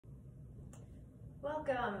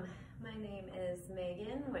Welcome. My name is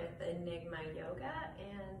Megan with Enigma Yoga,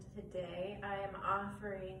 and today I am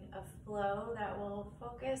offering a flow that will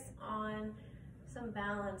focus on some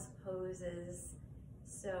balance poses.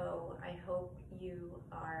 So I hope you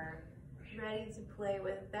are ready to play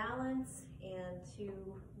with balance and to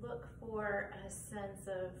look for a sense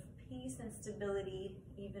of peace and stability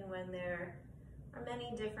even when there are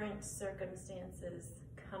many different circumstances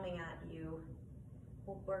coming at you.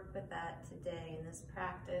 We'll work with that today in this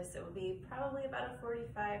practice. It will be probably about a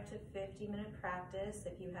 45 to 50 minute practice.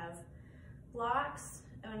 If you have blocks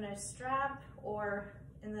and a strap, or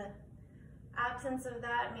in the absence of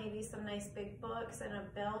that, maybe some nice big books and a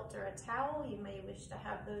belt or a towel, you may wish to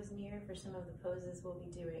have those near for some of the poses we'll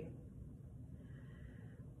be doing.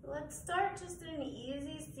 Let's start just in an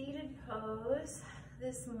easy seated pose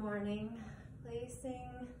this morning, placing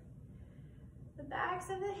the backs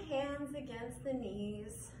of the hands against the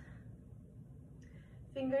knees.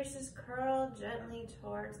 Fingers just curl gently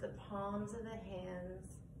towards the palms of the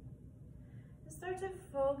hands. And start to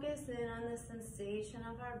focus in on the sensation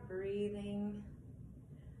of our breathing,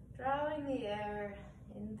 drawing the air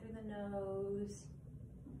in through the nose,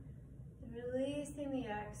 and releasing the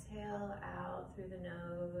exhale out through the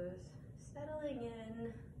nose, settling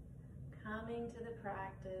in, coming to the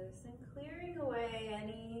practice, and clearing away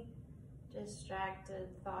any distracted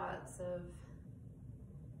thoughts of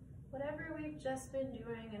whatever we've just been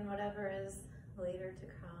doing and whatever is later to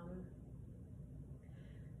come.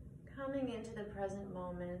 Coming into the present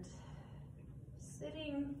moment,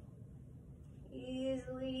 sitting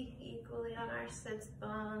easily, equally on our sits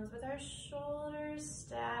bones with our shoulders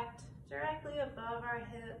stacked directly above our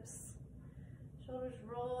hips, shoulders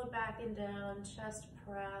rolled back and down, chest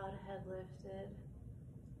proud, head lifted.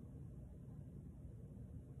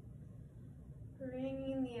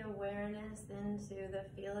 Bringing the awareness into the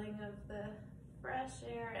feeling of the fresh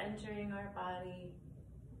air entering our body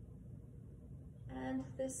and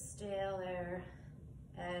the stale air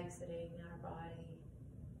exiting our body.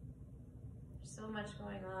 There's so much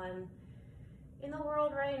going on in the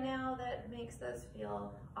world right now that makes us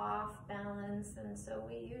feel off balance, and so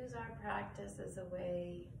we use our practice as a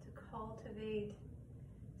way to cultivate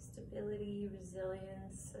stability,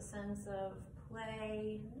 resilience, a sense of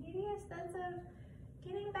play, maybe a sense of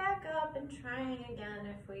getting back up and trying again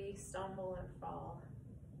if we stumble or fall.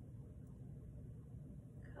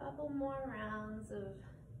 Couple more rounds of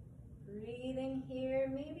breathing here.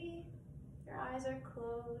 Maybe your eyes are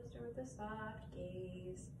closed or with a soft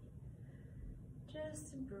gaze.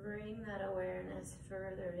 Just to bring that awareness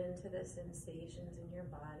further into the sensations in your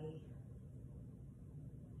body.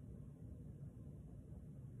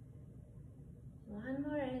 One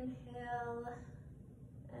more inhale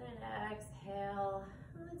and an exhale.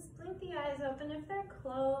 Let's blink the eyes open if they're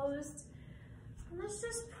closed. And let's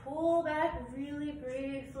just pull back really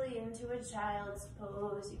briefly into a child's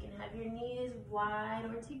pose. You can have your knees wide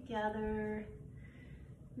or together.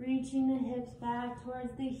 Reaching the hips back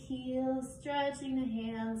towards the heels, stretching the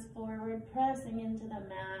hands forward, pressing into the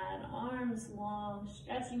mat, arms long,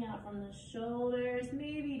 stretching out from the shoulders.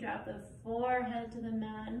 Maybe drop the forehead to the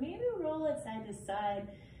mat, maybe roll it side to side.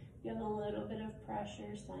 If you have a little bit of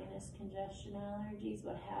pressure, sinus congestion, allergies,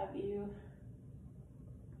 what have you.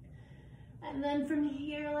 And then from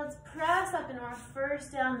here, let's press up into our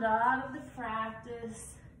first down dog of the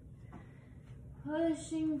practice.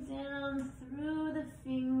 Pushing down through the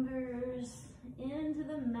fingers into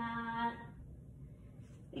the mat,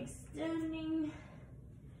 extending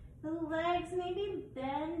the legs, maybe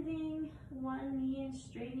bending one knee and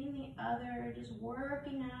straightening the other, just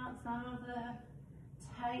working out some of the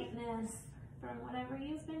tightness from whatever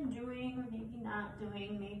you've been doing or maybe not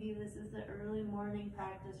doing. Maybe this is the early morning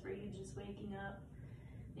practice where you're just waking up.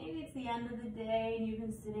 Maybe it's the end of the day and you've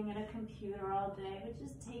been sitting at a computer all day, but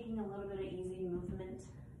just taking a little bit of easy movement.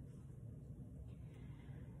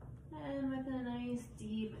 And with a nice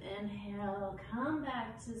deep inhale, come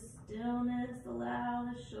back to stillness. Allow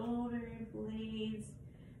the shoulder blades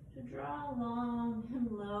to draw long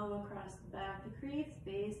and low across the back to create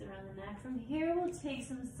space around the neck. From here, we'll take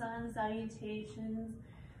some sun salutations.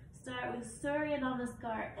 Start with Surya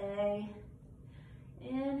Namaskar A.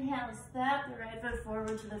 Inhale, step the right foot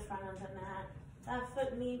forward to the front of the mat. That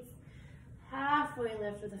foot meets halfway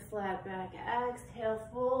lift with a flat back. Exhale,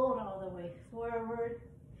 fold all the way forward.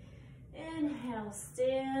 Inhale,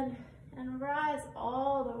 stand and rise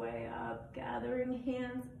all the way up, gathering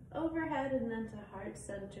hands overhead and then to heart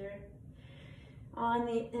center. On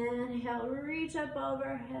the inhale, reach up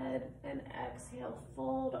overhead, and exhale,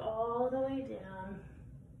 fold all the way down.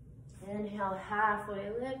 Inhale, halfway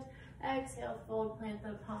lift. Exhale, fold, plant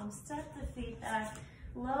the palms, step the feet back,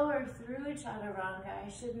 lower through chaturanga. I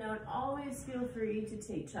should note, always feel free to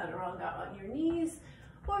take chaturanga on your knees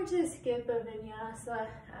or to skip a vinyasa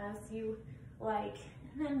as you like.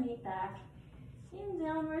 And then meet back in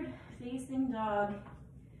downward facing dog.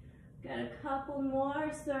 Got a couple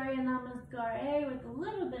more. Surya Namaskar with a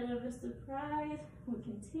little bit of a surprise. We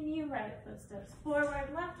continue, right foot steps forward,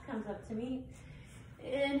 left comes up to meet.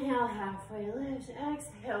 Inhale, halfway lift.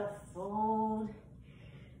 Exhale, fold.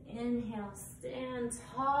 Inhale, stand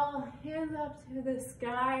tall, hands up to the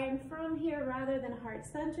sky. And from here, rather than heart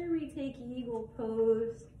center, we take eagle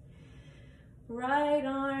pose. Right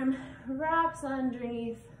arm wraps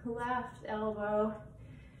underneath left elbow.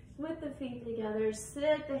 With the feet together,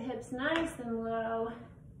 sit the hips nice and low.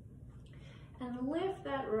 And lift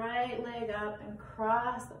that right leg up and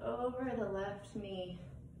cross over the left knee.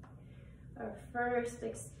 Our first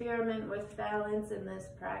experiment with balance in this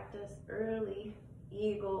practice, early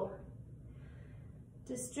eagle.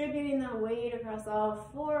 Distributing the weight across all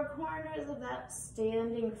four corners of that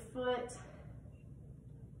standing foot.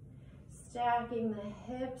 Stacking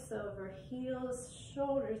the hips over heels,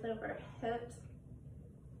 shoulders over hips.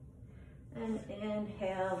 And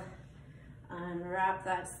inhale, unwrap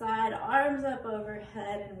that side, arms up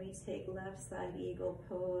overhead, and we take left side eagle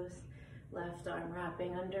pose. Left arm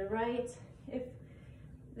wrapping under right. If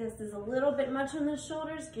this is a little bit much on the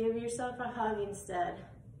shoulders, give yourself a hug instead.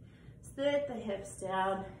 Sit the hips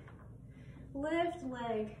down. Lift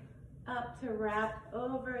leg up to wrap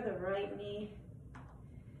over the right knee.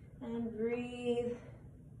 And breathe,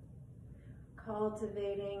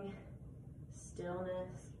 cultivating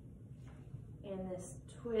stillness in this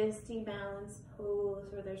twisty balance pose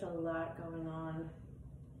where there's a lot going on.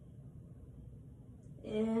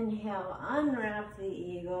 Inhale, unwrap the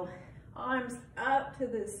eagle, arms up to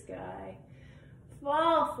the sky,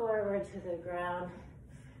 fall forward to the ground,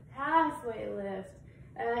 halfway lift,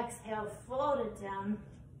 exhale, fold it down,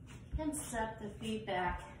 and step the feet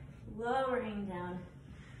back, lowering down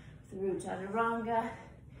through chaturanga.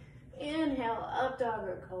 Inhale, up dog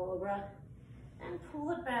or cobra, and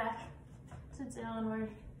pull it back to downward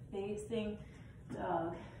facing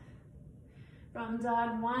dog. From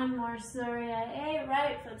dog, one more Surya A,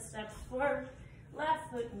 right foot steps forward, left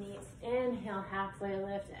foot meets. Inhale, halfway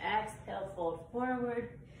lift, exhale, fold forward.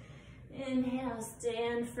 Inhale,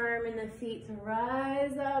 stand firm in the feet to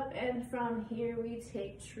rise up, and from here we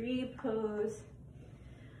take tree pose.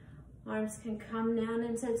 Arms can come down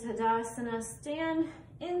into Tadasana, stand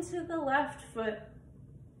into the left foot.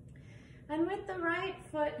 And with the right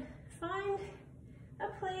foot, find a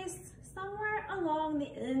place somewhere along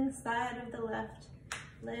the inside of the left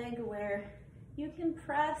leg where you can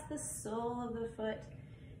press the sole of the foot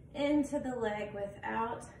into the leg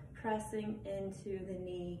without pressing into the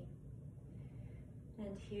knee.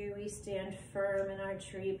 And here we stand firm in our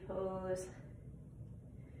tree pose.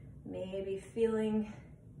 Maybe feeling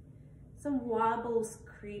some wobbles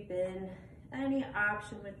creep in. Any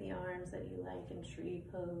option with the arms that you like in tree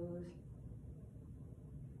pose.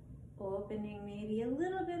 Opening maybe a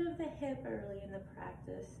little bit of the hip early in the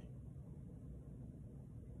practice.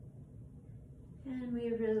 And we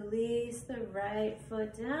release the right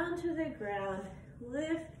foot down to the ground.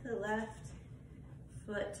 Lift the left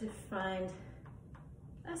foot to find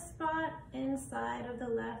a spot inside of the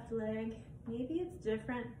left leg. Maybe it's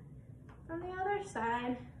different from the other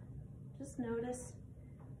side. Just notice,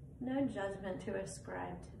 no judgment to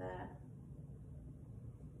ascribe to that.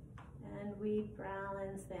 And we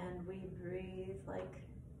balance and we breathe like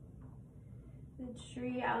the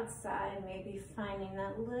tree outside, maybe finding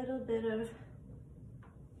that little bit of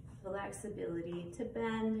flexibility to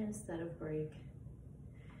bend instead of break.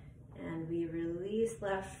 And we release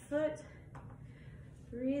left foot,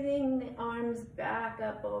 breathing the arms back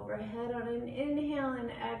up overhead on an inhale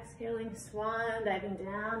and exhaling swan, diving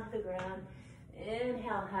down to the ground.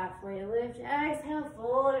 Inhale, halfway lift, exhale,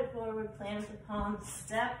 fold it forward, plant the palms,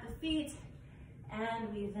 step the feet,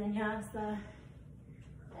 and we vinyasa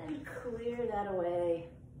and clear that away.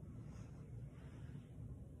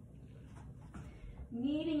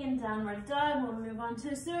 Meeting in downward dog, we'll move on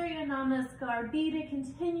to Surya Namaskar B to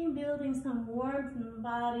continue building some warmth in the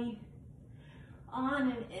body.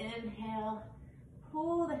 On an inhale,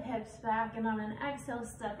 pull the hips back, and on an exhale,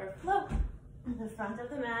 step or float to the front of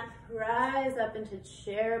the mat. Rise up into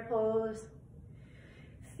chair pose.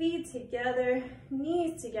 Feet together,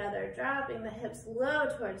 knees together, dropping the hips low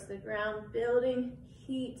towards the ground, building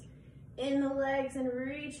heat in the legs and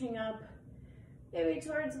reaching up, maybe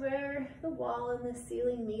towards where the wall and the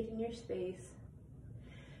ceiling meet in your space.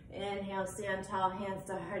 Inhale, stand tall, hands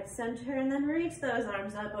to heart center, and then reach those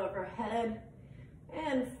arms up overhead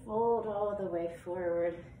and fold all the way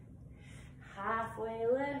forward. Halfway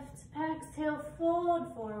lift, exhale,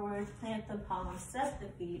 fold forward, plant the palms, step the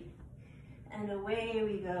feet, and away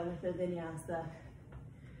we go with the vinyasa.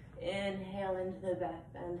 Inhale into the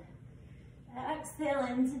back bend. Exhale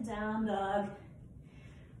into down dog.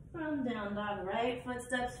 From down dog, right foot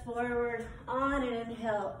steps forward. On an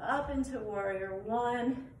inhale, up into warrior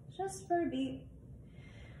one, just for a beat.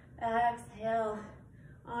 Exhale,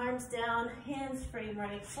 arms down, hands frame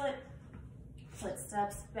right foot.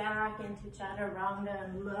 Footsteps back into chaturanga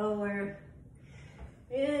and lower.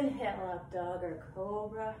 Inhale, up dog or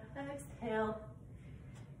cobra. Exhale,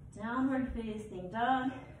 downward facing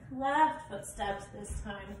dog. Left footsteps this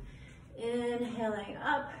time. Inhaling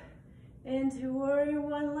up into warrior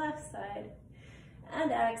one, left side.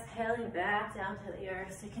 And exhaling back down to the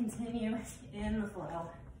earth to continue in the flow.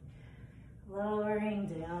 Lowering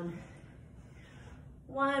down.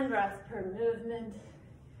 One breath per movement.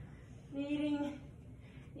 Meeting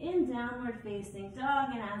in downward facing dog,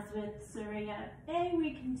 and as with Surya A,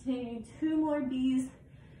 we continue 2 more B's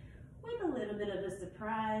with a little bit of a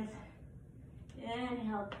surprise.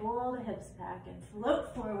 Inhale, pull the hips back and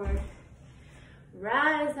float forward.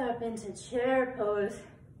 Rise up into chair pose.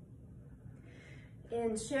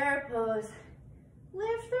 In chair pose,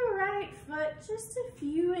 lift the right foot just a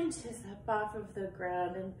few inches up off of the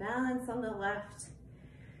ground and balance on the left.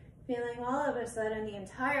 Feeling all of a sudden the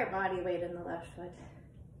entire body weight in the left foot.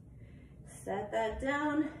 Set that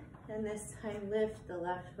down, and this time lift the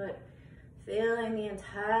left foot, feeling the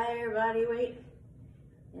entire body weight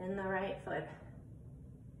in the right foot.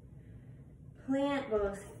 Plant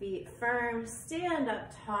both feet firm, stand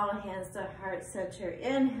up tall, hands to heart center.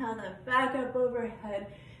 Inhale, then back up overhead,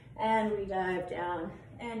 and we dive down.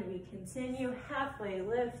 And we continue, halfway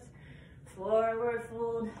lift, forward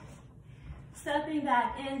fold, stepping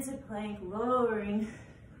back into plank, lowering,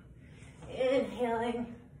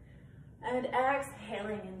 inhaling, and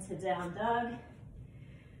exhaling into down dog.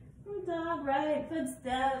 From dog, right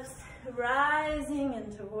footsteps, rising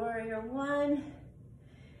into warrior one,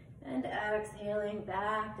 and exhaling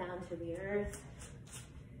back down to the earth.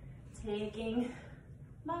 Taking,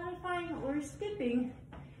 modifying, or skipping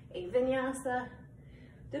a vinyasa,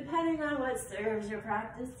 depending on what serves your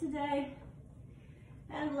practice today.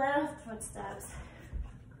 And left footsteps,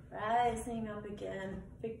 rising up again,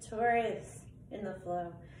 victorious in the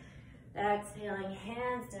flow. Exhaling,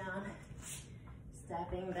 hands down,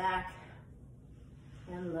 stepping back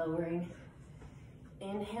and lowering.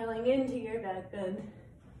 Inhaling into your back bend.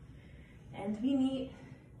 And we meet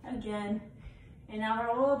again in our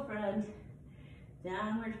old friend,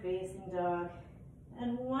 downward facing dog.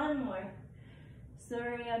 And one more,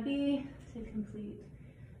 Surya B, to complete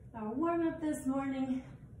our warm up this morning.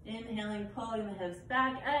 Inhaling, pulling the hips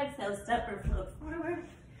back. Exhale, step or float forward.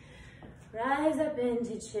 Rise up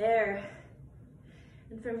into chair.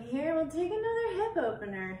 And from here, we'll take another hip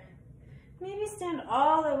opener. Maybe stand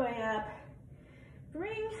all the way up.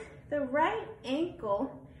 Bring the right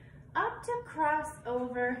ankle up to cross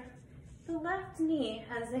over the left knee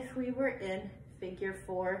as if we were in figure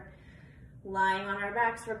 4. Lying on our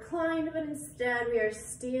backs reclined, but instead we are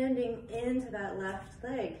standing into that left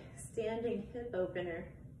leg, standing hip opener.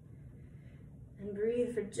 And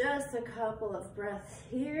breathe for just a couple of breaths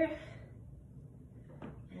here.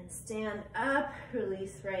 And stand up,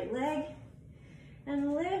 release right leg,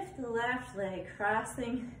 and lift the left leg,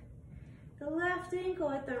 crossing the left ankle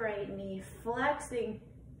at the right knee, flexing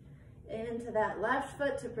into that left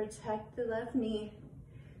foot to protect the left knee,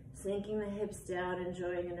 sinking the hips down,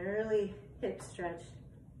 enjoying an early hip stretch.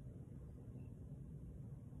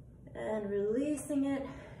 And releasing it.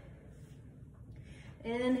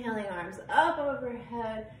 Inhaling, arms up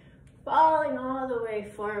overhead, falling all the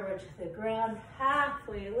way forward to the ground.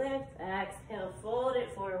 Halfway lift, exhale, fold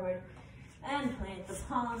it forward, and plant the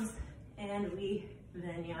palms, and we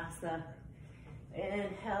vinyasa.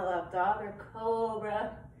 Inhale, up dog or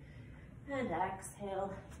cobra, and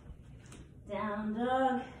exhale, down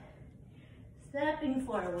dog. Stepping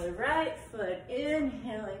forward, right foot,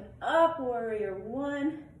 inhaling, up warrior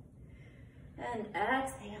one, and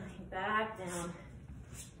exhaling back down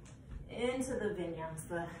into the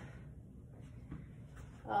vinyasa.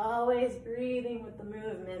 Always breathing with the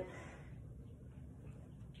movement.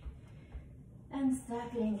 And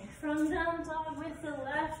stepping from down dog with the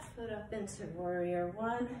left foot up into warrior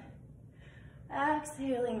one.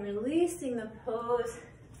 Exhaling, releasing the pose.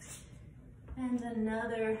 And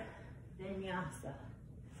another vinyasa.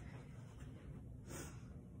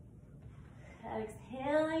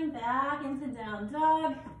 Exhaling back into down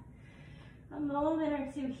dog. a moment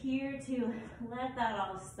or two here to let that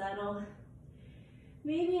all settle.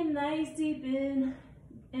 Maybe a nice deep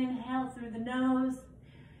inhale through the nose,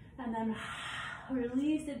 and then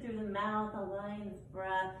release it through the mouth, a lion's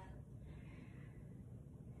breath.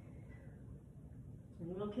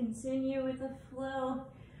 And we'll continue with the flow.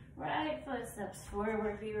 Right foot steps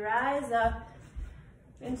forward. We rise up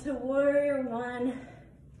into warrior one,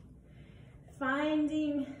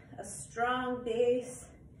 finding a strong base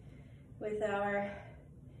with our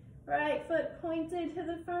right foot pointed to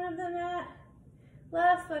the front of the mat,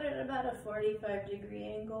 left foot at about a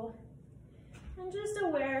 45-degree angle, and just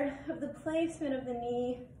aware of the placement of the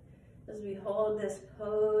knee as we hold this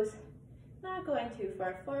pose, not going too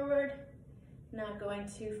far forward, not going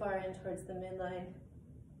too far in towards the midline.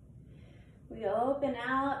 We open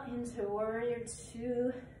out into warrior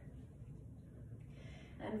two.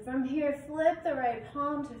 And from here, flip the right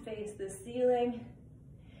palm to face the ceiling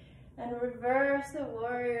and reverse the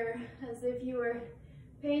warrior as if you were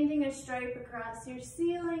painting a stripe across your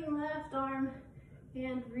ceiling. Left arm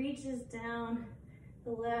hand reaches down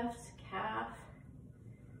the left calf.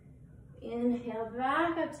 Inhale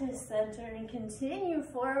back up to center and continue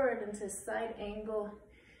forward into side angle.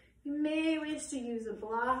 You may wish to use a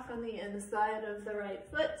block on the inside of the right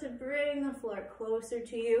foot to bring the floor closer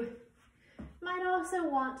to you. Might also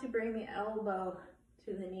want to bring the elbow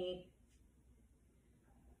to the knee.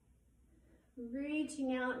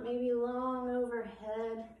 Reaching out maybe long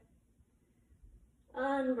overhead.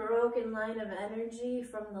 Unbroken line of energy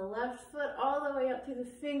from the left foot all the way up to the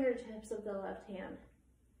fingertips of the left hand.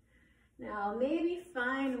 Now maybe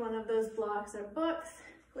find one of those blocks or books,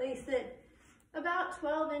 place it about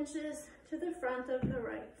 12 inches to the front of the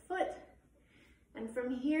right foot. And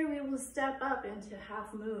from here we will step up into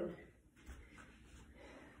half moon.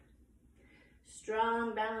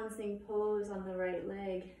 Strong balancing pose on the right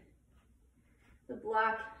leg. The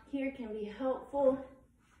block here can be helpful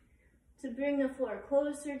to bring the floor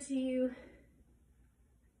closer to you.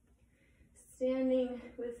 Standing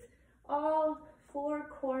with all four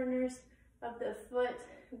corners of the foot,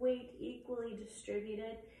 weight equally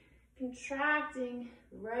distributed. Contracting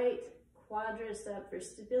right quadricep for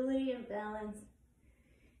stability and balance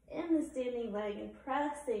in the standing leg and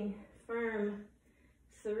pressing firm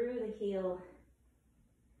through the heel.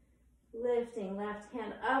 Lifting left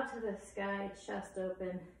hand up to the sky, chest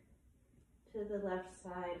open to the left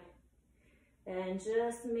side. And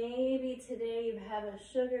just maybe today you have a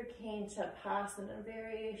sugar cane Chapasana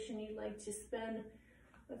variation you'd like to spend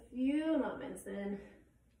a few moments in.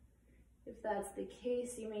 If that's the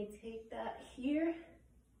case, you may take that here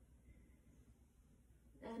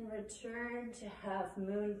and return to half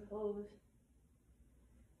moon pose.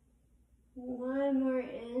 One more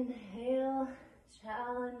inhale,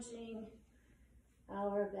 challenging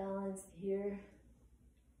our balance here.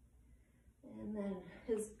 And then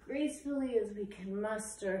as gracefully as we can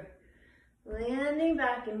muster, landing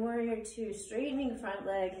back in warrior two, straightening front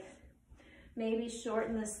leg. Maybe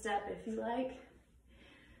shorten the step if you like.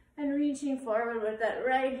 And reaching forward with that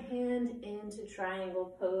right hand into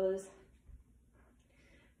triangle pose.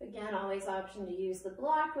 Again, always option to use the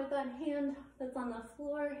block with that hand that's on the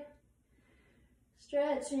floor.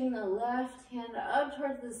 Stretching the left hand up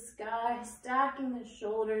towards the sky, stacking the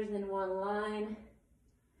shoulders in one line.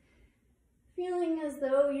 Feeling as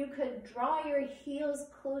though you could draw your heels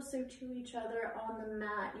closer to each other on the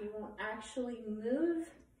mat. You won't actually move,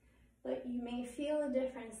 but you may feel a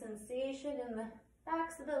different sensation in the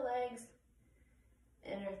backs of the legs,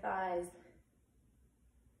 inner thighs.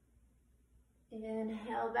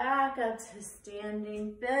 Inhale back up to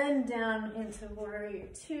standing, bend down into warrior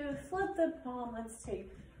two, flip the palm. Let's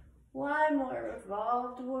take one more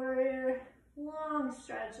revolved warrior, long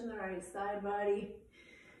stretch in the right side body.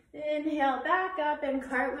 Inhale back up and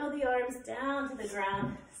cartwheel the arms down to the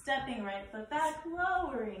ground, stepping right foot back,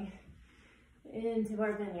 lowering into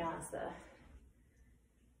our Vinyasa.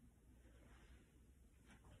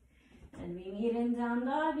 And we meet in down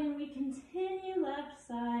dog and we continue left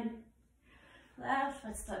side. Left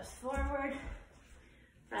foot steps forward,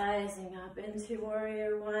 rising up into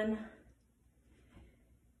warrior one.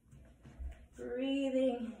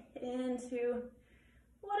 Breathing into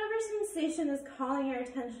whatever sensation is calling your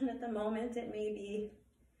attention at the moment. It may be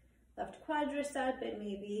left quadricep, it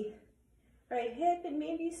may be right hip, it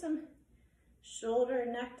may be some shoulder,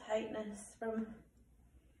 neck tightness from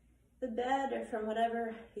the bed or from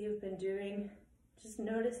whatever you've been doing. Just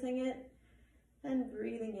noticing it and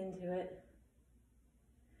breathing into it.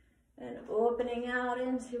 And opening out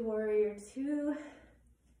into warrior two,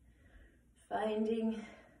 finding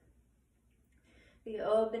the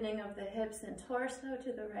opening of the hips and torso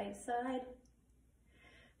to the right side.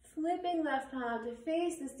 Flipping left palm to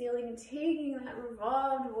face the ceiling and taking that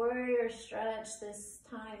revolved warrior stretch this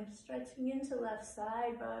time, stretching into left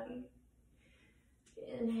side body.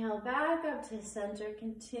 Inhale back up to center,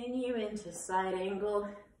 continue into side angle.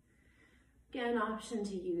 Again, option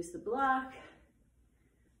to use the block.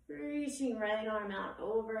 Reaching right arm out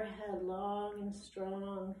overhead, long and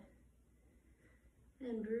strong.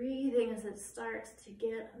 And breathing as it starts to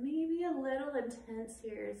get maybe a little intense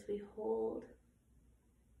here as we hold.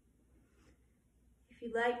 If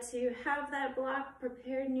you'd like to have that block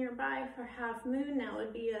prepared nearby for half moon, now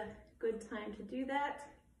would be a good time to do that.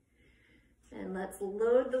 And let's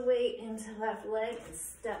load the weight into left leg and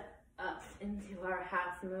step up into our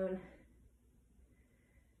half moon.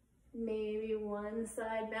 Maybe one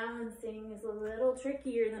side balancing is a little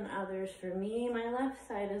trickier than others. For me, my left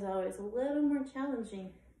side is always a little more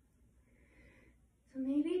challenging. So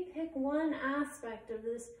maybe pick one aspect of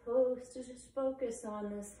this pose to just focus on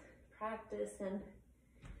this practice and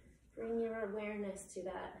bring your awareness to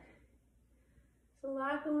that. There's a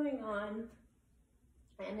lot going on,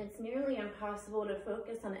 and it's nearly impossible to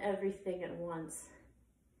focus on everything at once.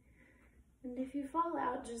 And if you fall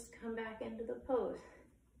out, just come back into the pose.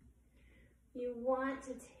 You want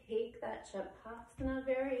to take that Shavasana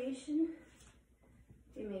variation.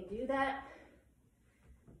 You may do that.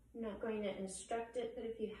 I'm not going to instruct it, but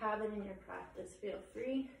if you have it in your practice, feel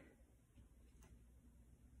free.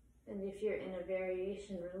 And if you're in a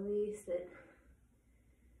variation, release it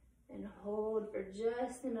and hold for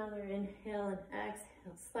just another inhale and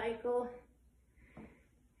exhale cycle.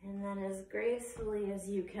 And then as gracefully as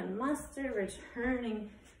you can muster, returning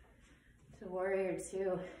to warrior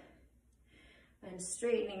two. And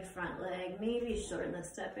straightening front leg, maybe shorten the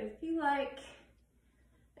step if you like,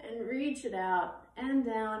 and reach it out and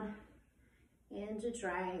down into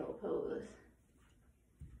triangle pose.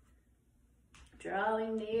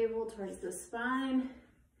 Drawing navel towards the spine,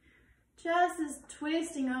 chest is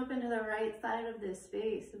twisting open to the right side of this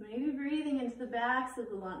space, so maybe breathing into the backs of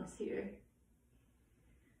the lungs here.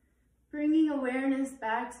 Bringing awareness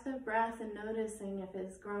back to the breath and noticing if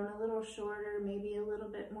it's grown a little shorter, maybe a little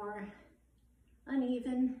bit more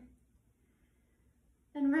uneven,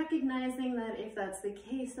 and recognizing that if that's the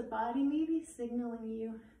case, the body may be signaling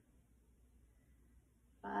you.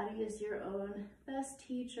 Body is your own best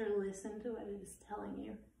teacher. Listen to what it is telling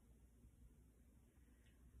you.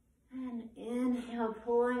 And inhale,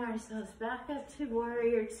 pulling ourselves back up to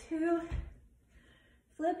warrior two.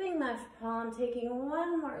 Flipping left palm, taking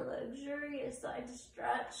one more luxurious side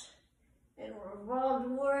stretch in revolved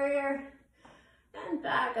warrior. And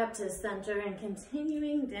back up to center and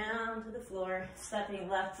continuing down to the floor, stepping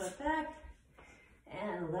left foot back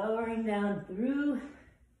and lowering down through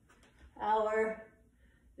our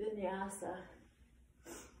Vinyasa.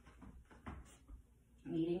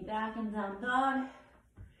 Meeting back in down dog.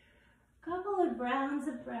 Couple of rounds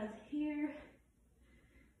of breath here.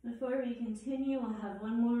 Before we continue, we'll have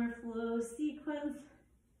one more flow sequence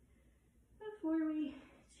before we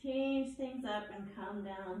change things up and come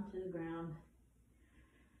down to the ground.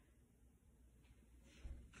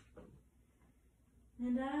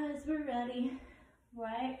 And as we're ready,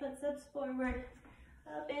 right foot steps forward,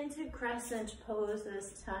 up into crescent pose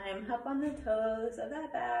this time. Up on the toes of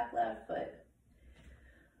that back left foot.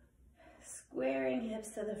 Squaring hips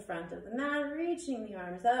to the front of the mat, reaching the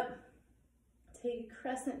arms up. Take a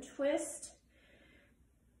crescent twist.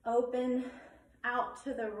 Open out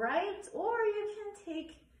to the right, or you can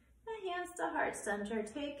take the hands to heart center.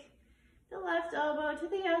 Take the left elbow to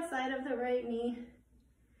the outside of the right knee.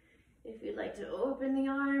 If you'd like to open the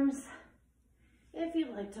arms, if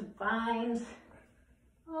you'd like to bind,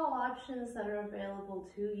 all options that are available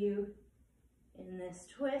to you in this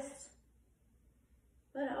twist,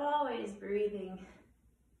 but always breathing,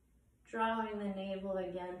 drawing the navel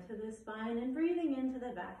again to the spine and breathing into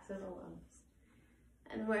the backs of the lungs.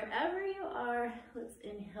 And wherever you are, let's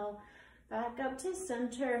inhale back up to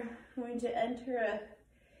center. We're going to enter a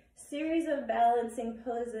series of balancing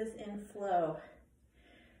poses in flow.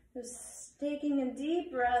 Just taking a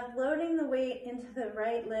deep breath, loading the weight into the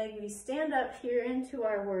right leg. We stand up here into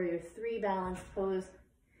our warrior three balance pose.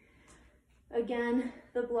 Again,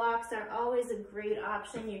 the blocks are always a great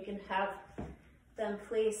option. You can have them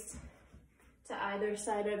placed to either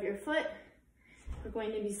side of your foot. We're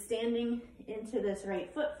going to be standing into this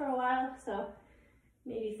right foot for a while, so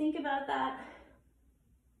maybe think about that.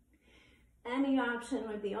 Any option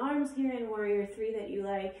with the arms here in warrior three that you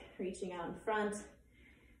like, reaching out in front.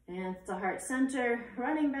 And to heart center,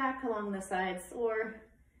 running back along the sides or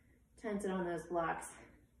tented on those blocks.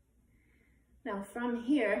 Now from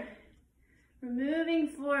here, We're moving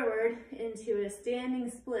forward into a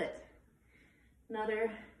standing split.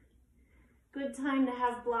 Another good time to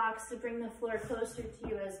have blocks to bring the floor closer to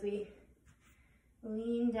you as we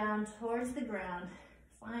lean down towards the ground.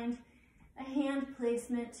 Find a hand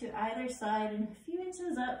placement to either side and a few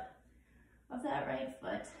inches up of that right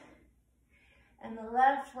foot. And the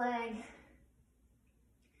left leg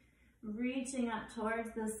reaching up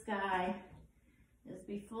towards the sky as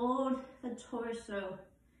we fold the torso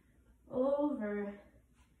over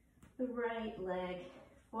the right leg,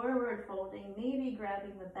 forward folding, maybe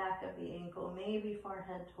grabbing the back of the ankle, maybe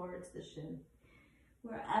forehead towards the shin.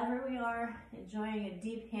 Wherever we are, enjoying a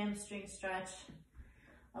deep hamstring stretch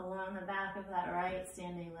along the back of that right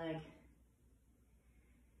standing leg.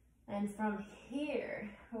 And from here,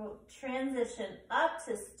 we'll transition up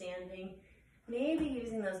to standing, maybe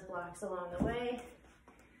using those blocks along the way,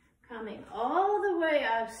 coming all the way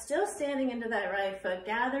up, still standing into that right foot,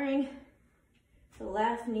 gathering the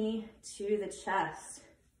left knee to the chest.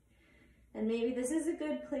 And maybe this is a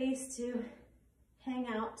good place to hang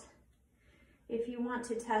out. If you want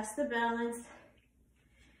to test the balance,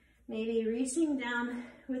 maybe reaching down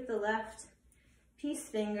with the left peace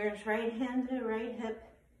fingers, right hand to right hip.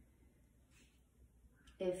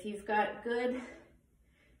 If you've got good,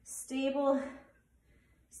 stable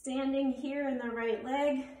standing here in the right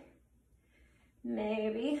leg,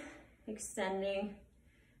 maybe extending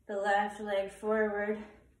the left leg forward,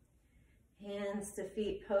 hands to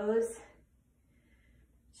feet pose.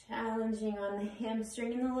 Challenging on the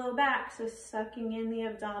hamstring and the low back, so sucking in the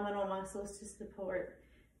abdominal muscles to support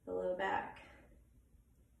the low back.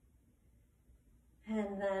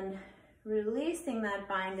 And then releasing that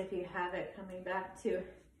bind if you have it, coming back to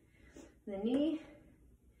the knee.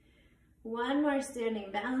 One more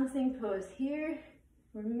standing balancing pose here.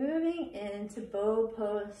 We're moving into bow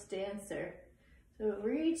pose dancer. So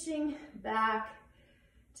reaching back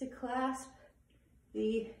to clasp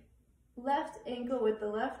the left ankle with the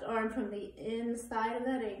left arm from the inside of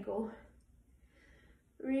that ankle.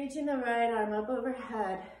 Reaching the right arm up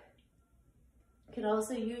overhead. You can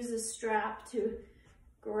also use a strap to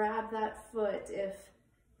grab that foot if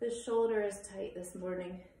the shoulder is tight this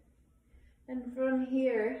morning. And from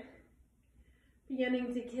here,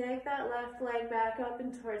 beginning to kick that left leg back up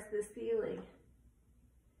and towards the ceiling.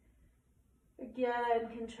 Again,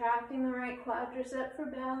 contracting the right quadricep for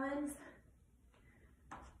balance.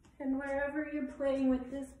 And wherever you're playing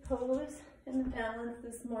with this pose and the balance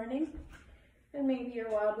this morning, and maybe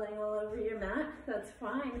you're wobbling all over your mat, that's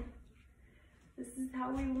fine. This is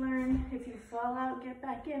how we learn. If you fall out, get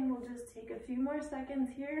back in. We'll just take a few more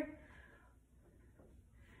seconds here.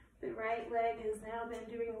 The right leg has now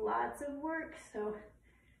been doing lots of work, so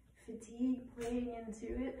fatigue playing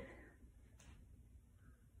into it.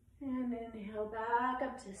 And inhale back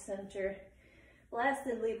up to center.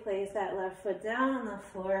 Blessedly place that left foot down on the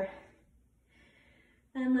floor.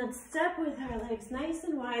 And let's step with our legs nice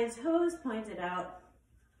and wide, toes pointed out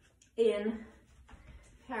in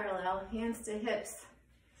parallel, hands to hips.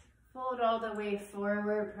 Fold all the way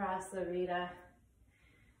forward, Prasarita.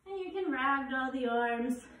 And you can ragdoll the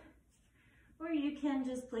arms, or you can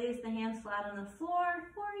just place the hands flat on the floor,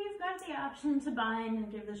 or you've got the option to bind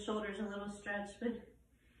and give the shoulders a little stretch, but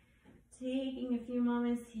taking a few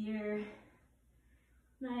moments here.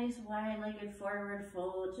 Nice wide-legged forward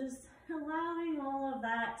fold, just allowing all of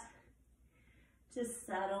that to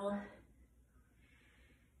settle.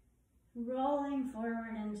 Rolling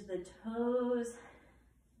forward into the toes,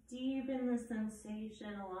 deepen the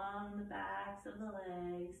sensation along the backs of the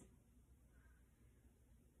legs.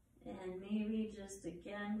 And maybe just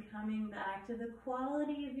again coming back to the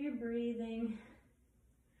quality of your breathing.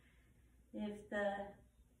 If the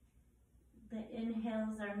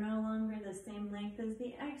inhales are no longer the same length as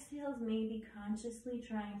the exhales, maybe consciously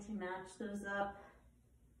trying to match those up.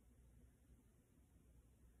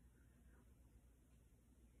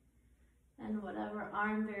 And whatever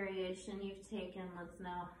arm variation you've taken, let's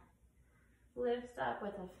now lift up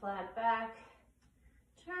with a flat back,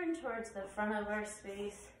 turn towards the front of our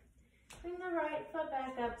space, bring the right foot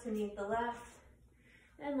back up to meet the left.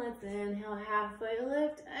 And let's inhale, halfway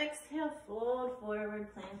lift, exhale, fold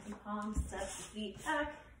forward, plant the palms, step the feet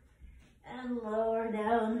back, and lower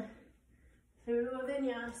down through a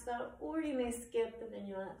Vinyasa, or you may skip the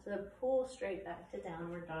Vinyasa, pull straight back to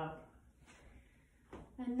downward dog.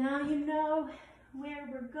 And now you know where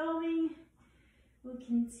we're going. We'll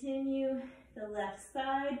continue the left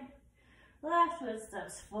side, left foot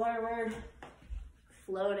steps forward,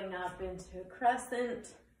 floating up into a crescent.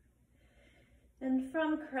 And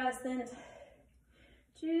from crescent,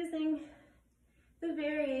 choosing the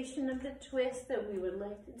variation of the twist that we would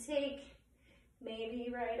like to take.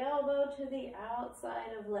 Maybe right elbow to the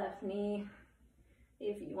outside of left knee.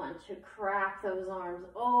 If you want to crack those arms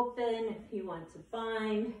open, if you want to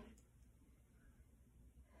bind.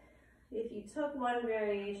 If you took one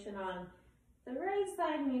variation on the right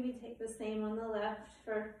side, maybe take the same on the left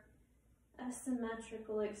for a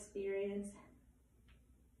symmetrical experience.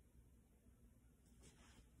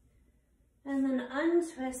 And then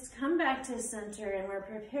untwist, come back to center, and we're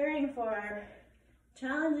preparing for our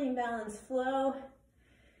challenging balance flow,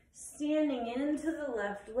 standing into the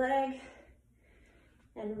left leg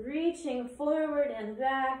and reaching forward and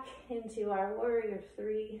back into our warrior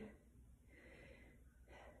three.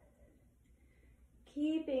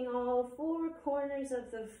 Keeping all four corners of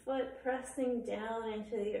the foot pressing down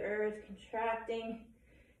into the earth, contracting,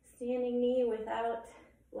 standing knee without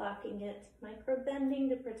locking it, micro bending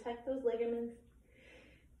to protect those ligaments.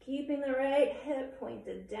 Keeping the right hip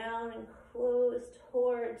pointed down and closed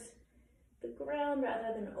towards the ground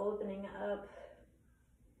rather than opening up.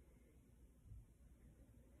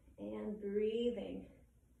 And breathing.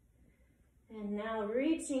 And now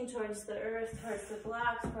reaching towards the earth, towards the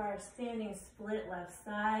blocks for our standing split left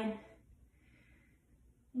side.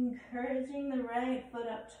 Encouraging the right foot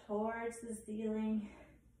up towards the ceiling.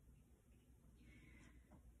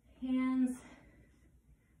 Hands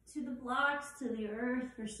to the blocks, to the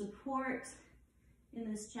earth for support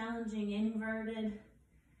in this challenging inverted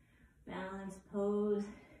balance pose.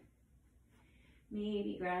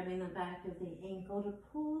 Maybe grabbing the back of the ankle to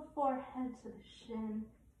pull the forehead to the shin.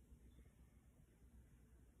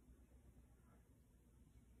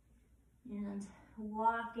 And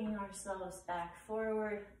walking ourselves back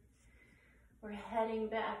forward. We're heading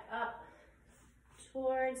back up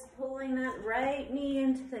towards pulling that right knee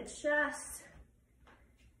into the chest.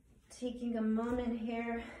 Taking a moment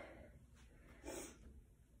here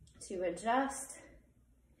to adjust.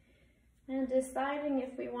 And deciding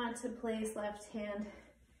if we want to place left hand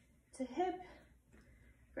to hip,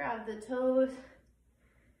 grab the toes,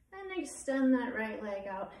 and extend that right leg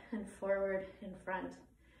out and forward in front.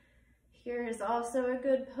 Here is also a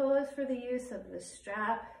good pose for the use of the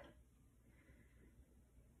strap.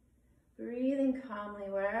 Breathing calmly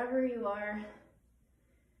wherever you are,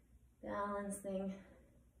 balancing,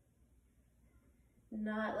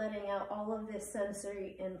 not letting out all of this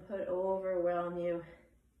sensory input overwhelm you.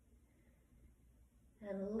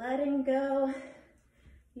 And letting go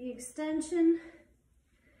the extension.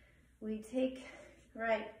 We take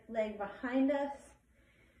right leg behind us.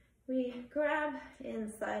 We grab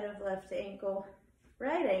inside of left ankle,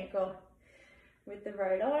 right ankle with the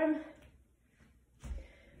right arm.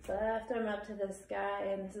 Left arm up to the sky,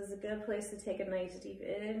 and this is a good place to take a nice deep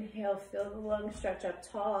inhale. Feel the lungs stretch up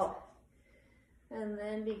tall. And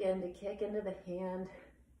then begin to kick into the hand.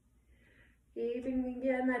 Keeping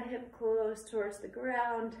again that hip close towards the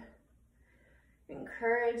ground.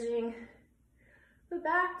 Encouraging the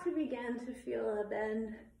back to begin to feel a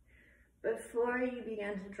bend before you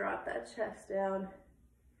begin to drop that chest down.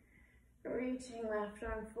 Reaching left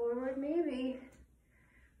arm forward, maybe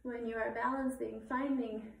when you are balancing,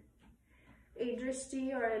 finding a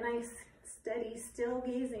drishti or a nice steady still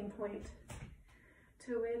gazing point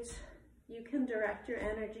to which you can direct your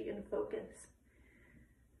energy and focus.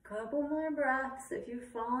 Couple more breaths. If you've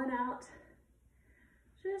fallen out,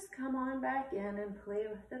 just come on back in and play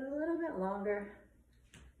with it a little bit longer.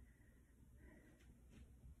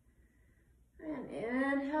 And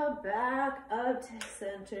inhale back up to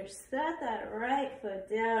center. Set that right foot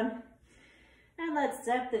down. And let's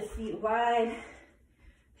step the feet wide.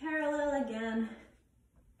 Parallel again.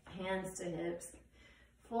 Hands to hips.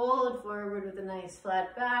 Fold forward with a nice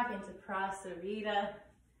flat back into Prasarita.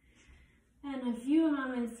 And a few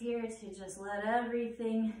moments here to just let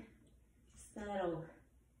everything settle.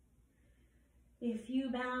 If you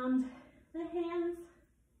bound the hands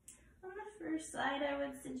on the first side, I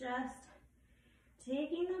would suggest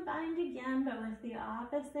taking the bind again, but with the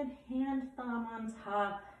opposite hand thumb on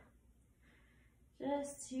top,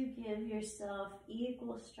 just to give yourself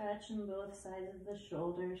equal stretch on both sides of the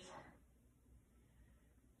shoulders.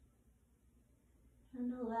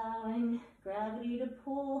 And allowing gravity to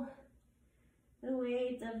pull the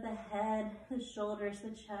weight of the head, the shoulders, the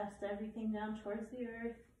chest, everything down towards the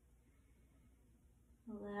earth.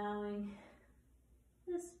 Allowing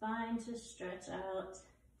the spine to stretch out,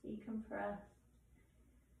 decompress.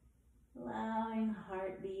 Allowing the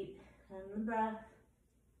heartbeat and the breath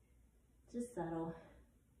to settle.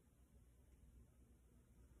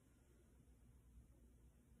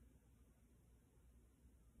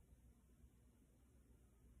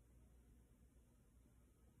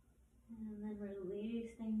 And then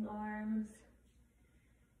releasing arms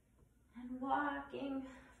and walking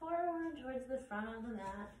forward towards the front of the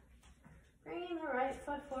mat. Bringing the right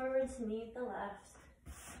foot forward to meet the left.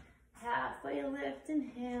 Halfway lift,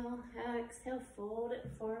 inhale, exhale, fold it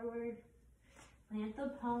forward. Plant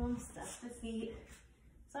the palms, step the feet.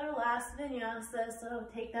 It's our last vinyasa, so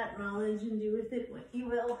take that knowledge and do with it what you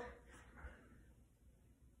will.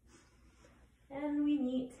 And we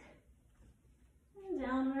meet in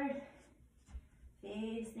downward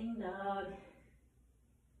facing dog.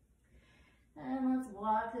 And let's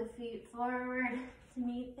walk the feet forward to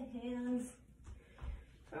meet the hands.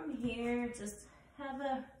 From here, just have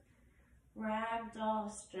a ragdoll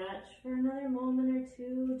stretch for another moment or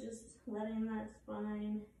two, just letting that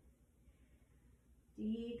spine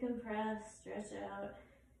decompress, stretch out.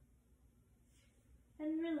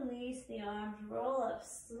 And release the arms, roll up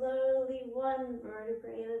slowly, one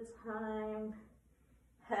vertebrae at a time.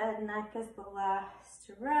 Head, neck is the last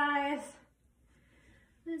to rise.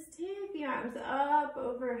 Let's take the arms up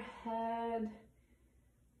overhead,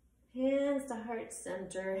 hands to heart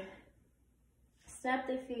center. Step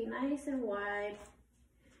the feet nice and wide.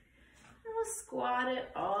 And we'll squat it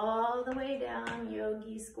all the way down,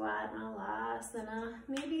 yogi squat, malasana.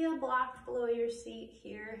 Maybe a block below your seat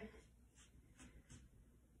here.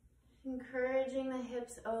 Encouraging the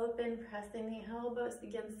hips open, pressing the elbows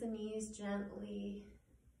against the knees gently.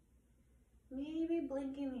 Maybe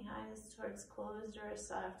blinking the eyes towards closed or a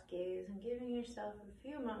soft gaze and giving yourself a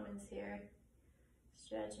few moments here,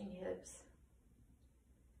 stretching hips.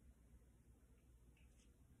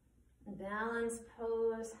 Balance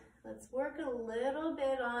pose. Let's work a little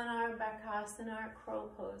bit on our bakasana, our crow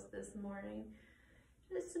pose this morning.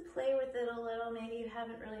 Just to play with it a little. Maybe you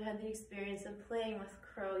haven't really had the experience of playing with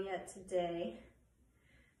crow yet today.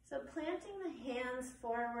 So planting the hands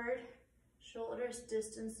forward, shoulders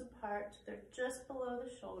distance apart. They're just below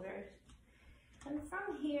the shoulders. And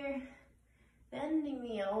from here, bending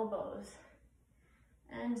the elbows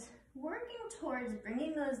and working towards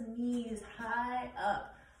bringing those knees high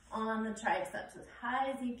up on the triceps, as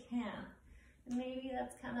high as you can. And maybe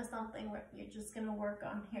that's kind of something where you're just gonna work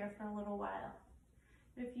on here for a little while.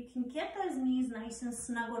 But if you can get those knees nice and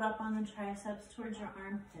snuggled up on the triceps towards your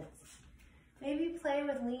armpits, maybe play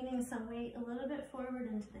with leaning some weight a little bit forward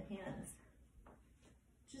into the hands.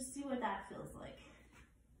 Just see what that feels like.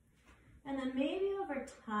 And then maybe over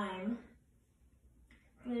time,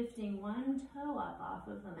 lifting one toe up off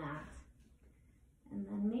of the mat. And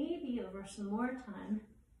then maybe over some more time,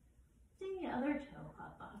 lifting the other toe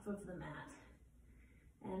up off of the mat.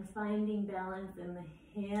 And finding balance in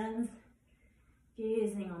the hands,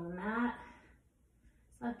 gazing on the mat,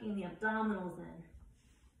 sucking the abdominals in,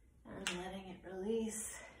 and letting it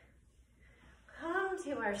release. Come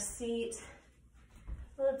to our seat.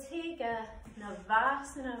 We'll take a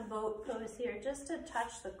Navasana boat pose here just to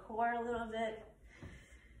touch the core a little bit.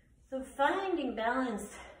 So finding balance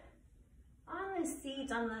on the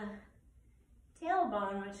seat, on the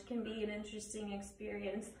tailbone, which can be an interesting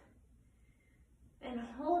experience. And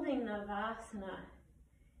holding Navasana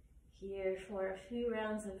here for a few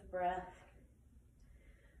rounds of breath.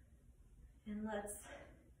 And let's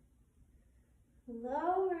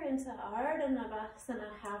lower into Ardha Navasana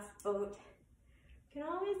half boat. You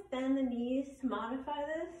can always bend the knees to modify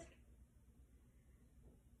this.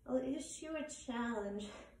 I'll issue a challenge.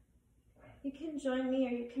 You can join me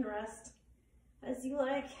or you can rest as you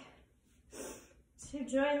like. To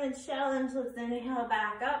join the challenge, let's inhale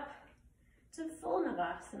back up to full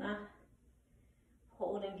Navasana.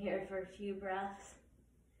 Holding here for a few breaths.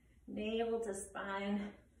 Navel to spine.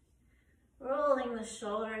 Rolling the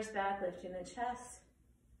shoulders back, lifting the chest.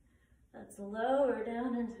 Let's lower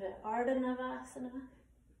down into Ardha Navasana.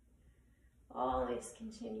 Always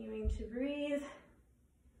continuing to breathe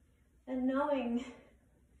and knowing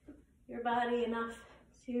your body enough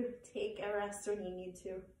to take a rest when you need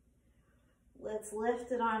to. Let's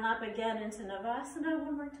lift it on up again into Navasana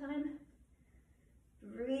one more time.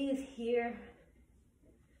 Breathe here,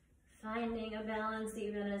 finding a balance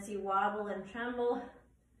even as you wobble and tremble.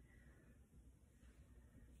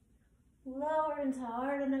 Lower into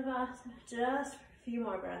Ardha Navasana just for a few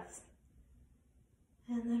more breaths.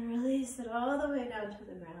 And then release it all the way down to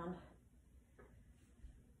the ground.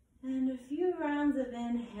 And a few rounds of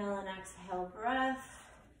inhale and exhale breath.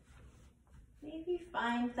 Maybe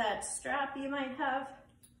find that strap you might have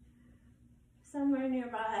somewhere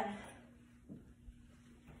nearby.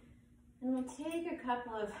 And we'll take a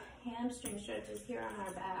couple of hamstring stretches here on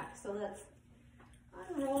our back. So let's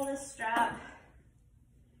unroll the strap.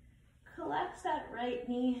 Collect that right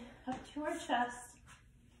knee up to our chest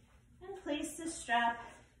and place the strap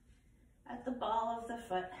at the ball of the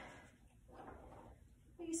foot.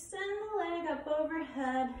 Extend the leg up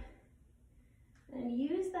overhead and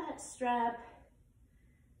use that strap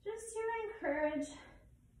just to encourage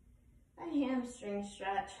a hamstring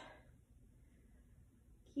stretch.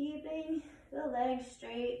 Keeping the leg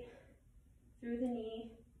straight through the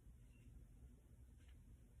knee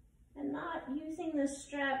and not using the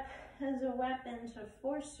strap as a weapon to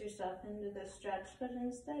force yourself into the stretch, but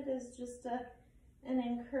instead is just an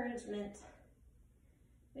encouragement.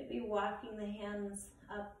 Maybe walking the hands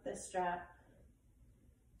up the strap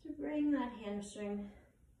to bring that hamstring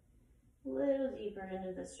a little deeper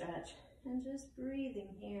into the stretch, and just breathing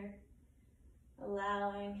here,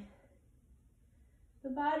 allowing the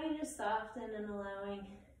body to soften and allowing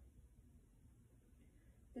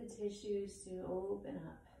the tissues to open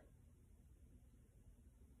up.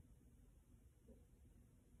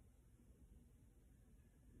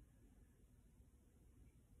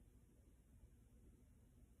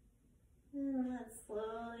 And let's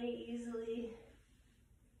slowly, easily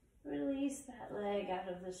release that leg out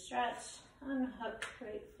of the stretch. Unhook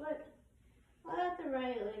right foot. Let the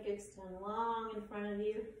right leg extend long in front of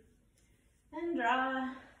you. And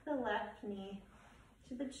draw the left knee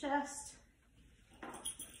to the chest.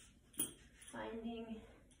 Finding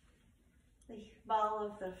the ball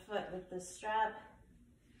of the foot with the strap.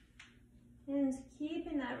 And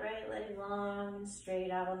keeping that right leg long and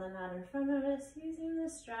straight out on the mat in front of us, using the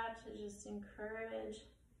strap to just encourage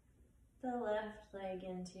the left leg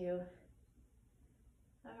into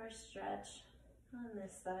our stretch on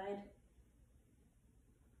this side.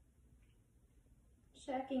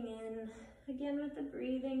 Checking in again with the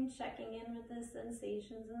breathing, checking in with the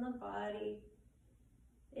sensations in the body.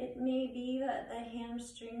 It may be that the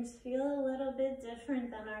hamstrings feel a little bit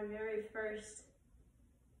different than our very first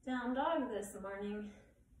down dog this morning.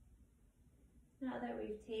 Now that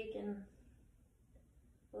we've taken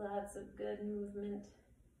lots of good movement,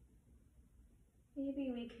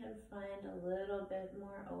 maybe we can find a little bit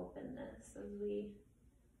more openness as we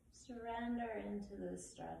surrender into the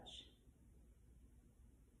stretch.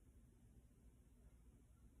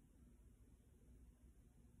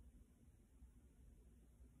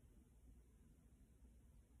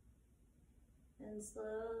 And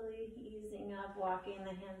slowly easing up, walking the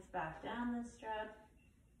hands back down the strap.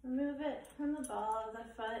 Remove it from the ball of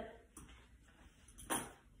the foot.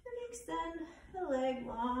 And extend the leg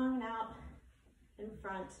long out in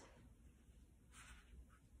front.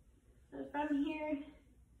 So from here,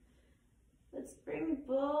 let's bring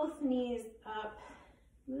both knees up,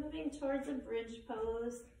 moving towards a bridge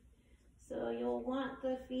pose. So you'll want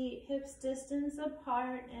the feet hips distance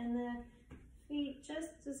apart and the feet just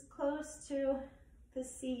as close to the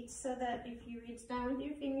seat so that if you reach down with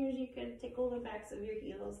your fingers, you could tickle the backs of your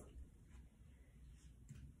heels.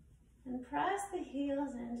 And press the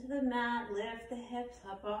heels into the mat, lift the hips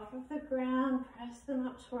up off of the ground, press them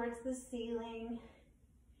up towards the ceiling.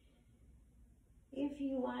 If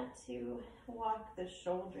you want to walk the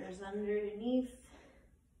shoulders underneath,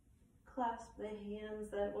 clasp the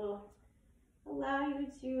hands, that will allow you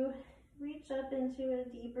to reach up into a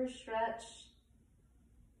deeper stretch.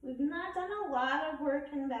 We've not done a lot of work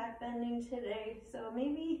in back bending today, so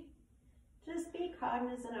maybe just be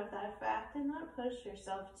cognizant of that fact and not push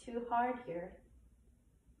yourself too hard here.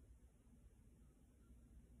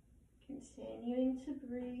 Continuing to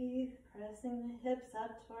breathe, pressing the hips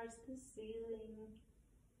up towards the ceiling.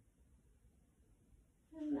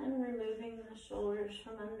 And then removing the shoulders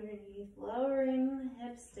from underneath, lowering the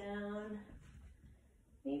hips down.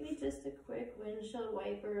 Maybe just a quick windshield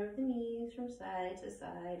wiper of the knees from side to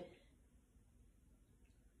side.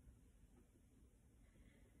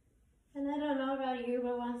 And I don't know about you,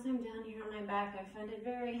 but once I'm down here on my back, I find it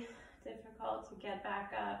very difficult to get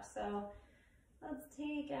back up. So let's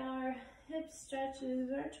take our hip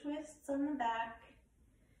stretches, our twists on the back.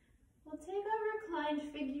 We'll take our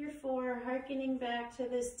reclined figure four, hearkening back to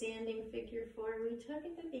the standing figure four we took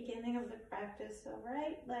at the beginning of the practice. So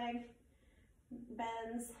right leg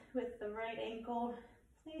bends with the right ankle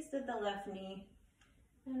placed at the left knee,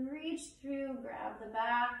 and reach through, grab the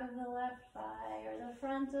back of the left thigh or the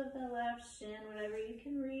front of the left shin, whatever you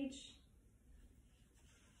can reach,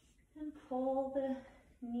 and pull the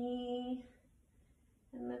knee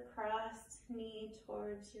and the crossed knee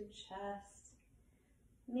towards your chest.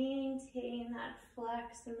 Maintain that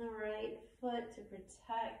flex in the right foot to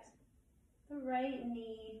protect the right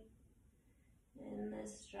knee in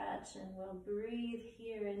this stretch, and we'll breathe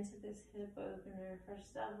here into this hip opener for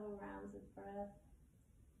several rounds of breath.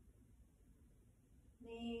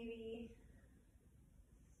 Maybe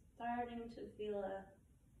starting to feel a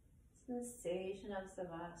sensation of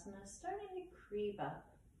Savasana starting to creep up.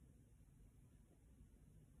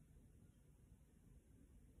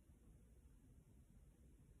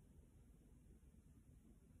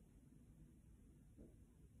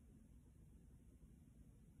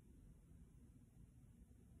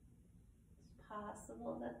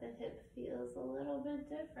 possible that the hip feels a little bit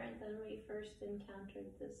different than we first encountered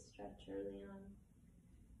this stretch early on.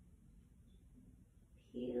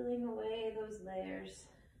 Peeling away those layers,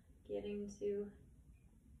 getting to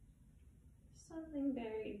something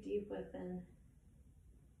buried deep within.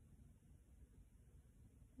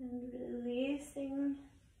 And releasing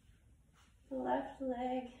the left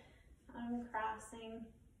leg, uncrossing,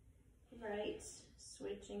 right,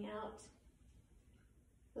 switching out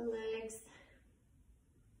the legs,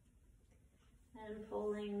 and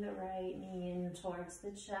pulling the right knee in towards the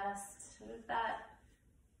chest with that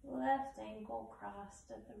left ankle crossed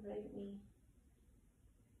at the right knee.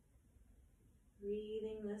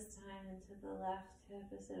 Breathing this time into the left hip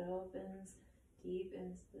as it opens deep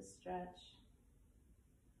into the stretch.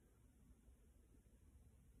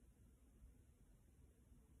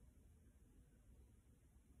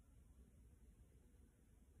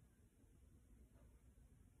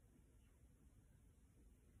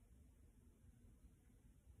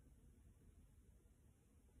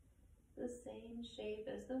 The same shape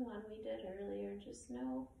as the one we did earlier, just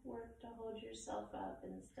no work to hold yourself up.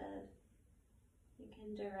 Instead, you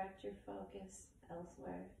can direct your focus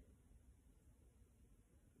elsewhere.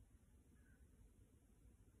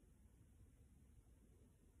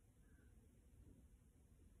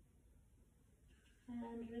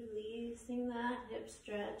 And releasing that hip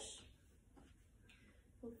stretch.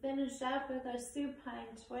 We'll finish up with our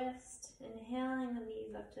supine twist, inhaling the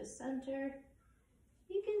knees up to center.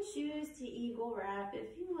 You can choose to eagle wrap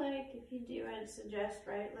if you like. If you do, I'd suggest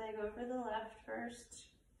right leg over the left first.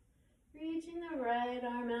 Reaching the right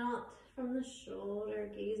arm out from the shoulder,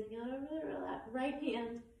 gazing out over the right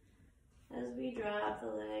hand as we drop the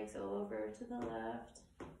legs over to the left.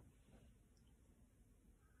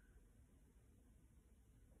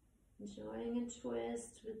 Enjoying a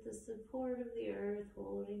twist with the support of the earth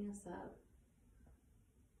holding us up.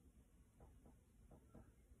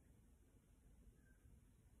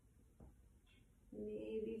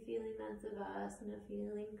 Maybe feeling that Savasana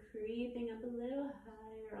feeling creeping up a little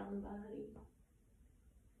higher on the body.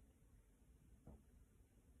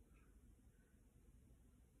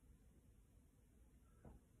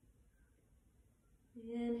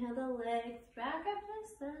 Inhale the legs back up to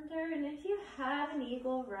center, and if you have an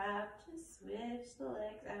eagle wrap, just switch the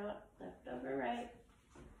legs out, left over right.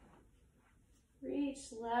 Reach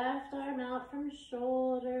left arm out from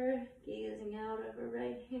shoulder, gazing out over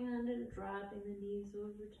right hand and dropping the knees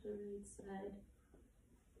over to the right side.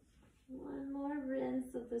 One more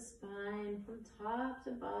rinse of the spine from top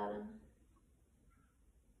to bottom.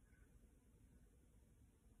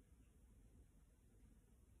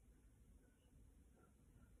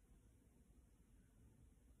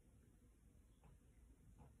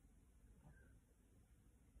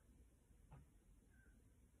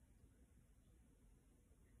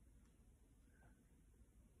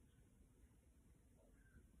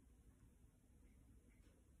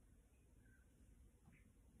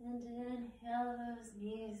 And inhale those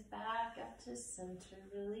knees back up to center.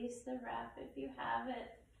 Release the wrap if you have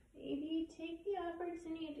it. Maybe take the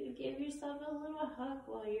opportunity to give yourself a little hug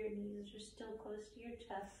while your knees are still close to your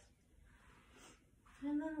chest.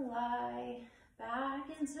 And then lie back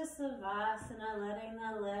into Savasana, letting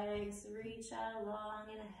the legs reach out long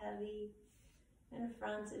and heavy in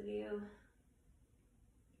front of you.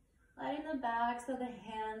 Letting the backs of the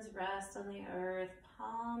hands rest on the earth,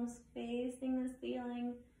 palms facing the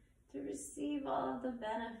ceiling to receive all of the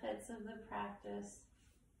benefits of the practice.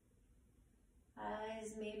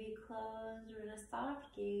 Eyes may be closed or in a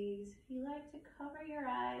soft gaze. If you like to cover your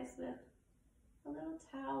eyes with a little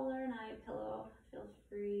towel or an eye pillow, feel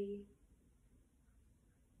free.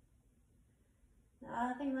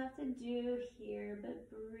 Nothing left to do here but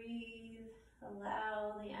breathe.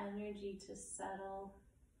 Allow the energy to settle.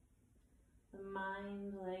 The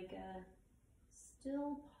mind like a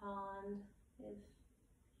still pond. If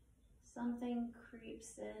something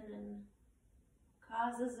creeps in and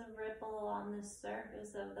causes a ripple on the surface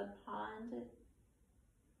of the pond, it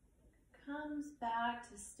comes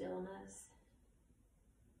back to stillness.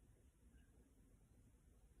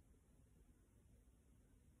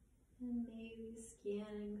 And maybe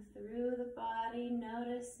scanning through the body,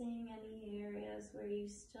 noticing any areas where you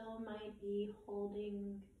still might be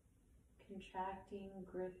holding, contracting,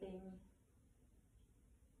 gripping.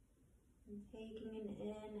 And taking an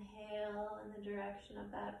inhale in the direction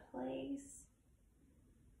of that place.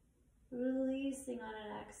 Releasing on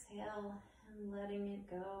an exhale and letting it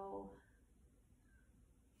go.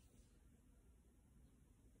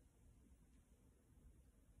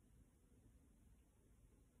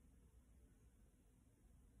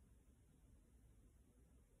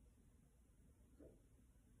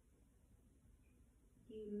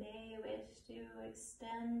 You may wish to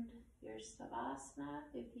extend your Savasana.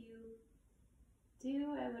 If you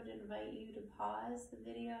do, I would invite you to pause the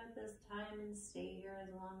video at this time and stay here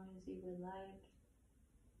as long as you would like.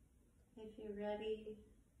 If you're ready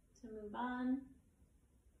to move on,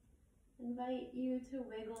 invite you to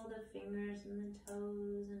wiggle the fingers and the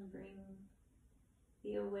toes and bring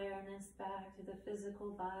the awareness back to the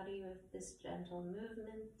physical body with this gentle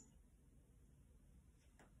movement.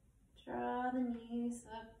 Draw the knees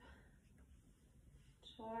up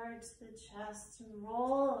towards the chest and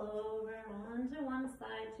roll over onto one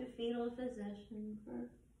side to fetal position for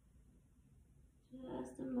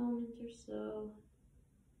just a moment or so.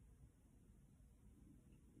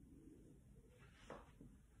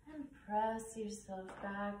 And press yourself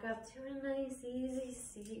back up to a nice easy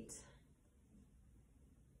seat.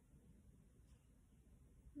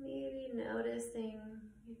 Maybe noticing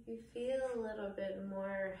if you feel a little bit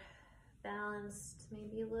more balanced,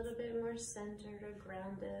 maybe a little bit more centered or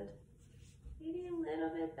grounded, maybe a little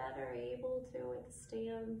bit better able to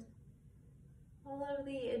withstand all of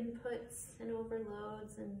the inputs and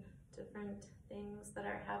overloads and different things that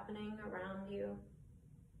are happening around you.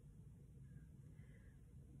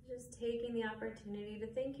 Just taking the opportunity to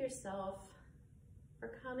thank yourself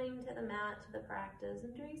for coming to the mat, to the practice,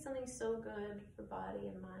 and doing something so good for body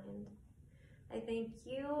and mind. I thank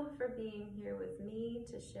you for being here with me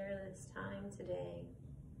to share this time today.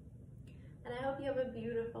 And I hope you have a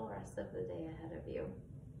beautiful rest of the day ahead of you.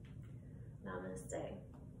 Namaste.